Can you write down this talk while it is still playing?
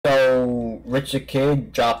Rich the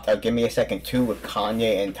Kid dropped Gimme a Second 2 with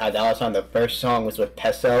Kanye and Dolla. The first song was with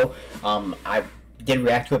Peso. I did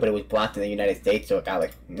react to it, but it was blocked in the United States, so it got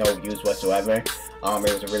like no views whatsoever. It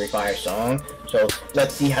was a really fire song. So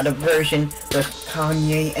let's see how the version with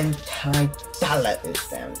Kanye and Dolla is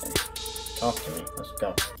sounding. Talk to me. Let's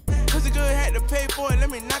go. Pussy good, had to pay for it. Let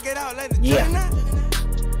me knock it out like the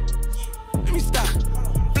Let me stop.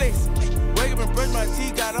 Place. Wake up and brush my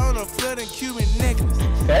teeth. Got on a flooding Cuban necklace.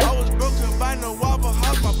 Okay. I was broken by no Waffle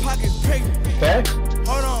House. My pocket's pregnant. Okay.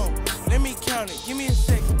 Hold on. Let me count it. Give me a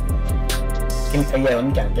second. Yeah, let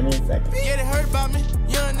me count. Give me a second. Yeah, they heard about me.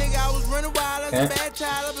 Young nigga, I was running wild. I was a bad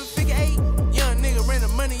child up in figure 8. Young nigga ran the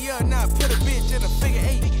money up. Now I put a bitch in a figure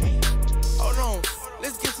 8. Hold on.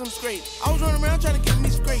 Let's get some straight. I was running around trying to get me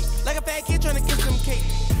straight. Like a fat kid trying to get some cake.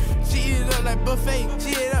 She eat it up like buffet.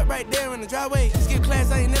 She ate it up right there in the driveway. Skip class,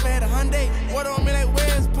 I ain't never had a Hyundai. Water on me like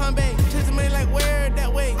where's Pompey? Chasing money like where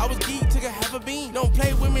that way. I was geek, took a half a bean. Don't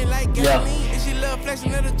play with me like gasoline. And she love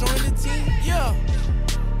flexing, let her join the team. Yeah.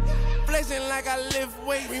 Flexing like I lift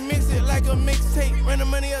weight. Remix it like a mixtape. Run the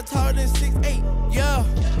money up taller than 6'8". Yeah.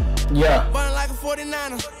 Yeah. Running like a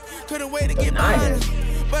 49er. Couldn't wait to get behind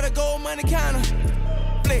her. But a gold money counter.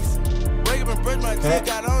 Flex. Wake up and brush my teeth.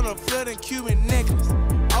 Got on a flooding Cuban necklace.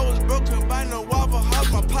 I was broken by no Waffle House.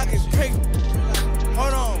 My pocket's pregnant.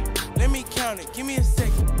 Hold on. Let me count it. Give me a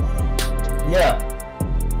second. Yeah.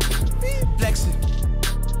 Flexing.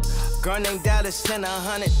 Girl named Dallas sent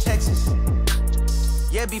 100 Texas.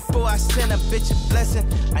 Yeah, before I send a bitch a blessing,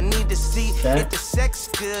 I need to see if the sex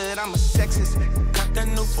good. I'm a sexist. Got that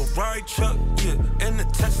new Ferrari truck, yeah, and the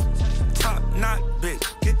Tesla. Top knot, bitch,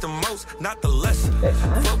 get the most, not the less.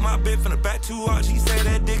 Fuck my bitch from the back too hard, she said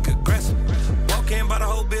that dick aggressive. Walk in by the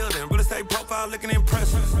whole building, real estate profile looking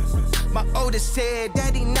impressive. My oldest said,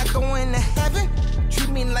 Daddy not going to heaven. Treat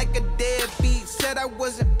me like a deadbeat, said I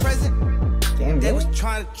wasn't present. They was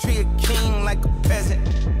trying to treat a king like a peasant.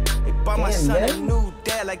 They bought my son a new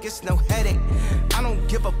dad like it's no headache. I don't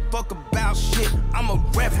give a fuck about shit, I'm a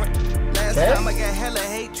reverend. Last time I got hella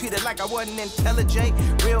hate, treated like I wasn't intelligent.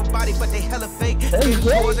 Real body, but they hella fake. Getting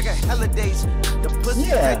tours, I got hella dates. The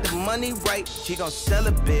pussy take the money right, she gon' sell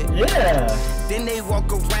a bit. Then they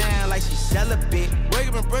walk around like she sell a bit. Wake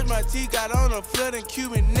up and brush my teeth, got on a flooding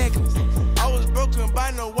Cuban necklace. I was broken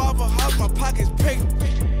by no Waffle House, my pocket's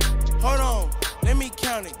pregnant. Hold on, let me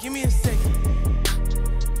count it, give me a second.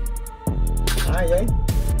 Alright, yeah.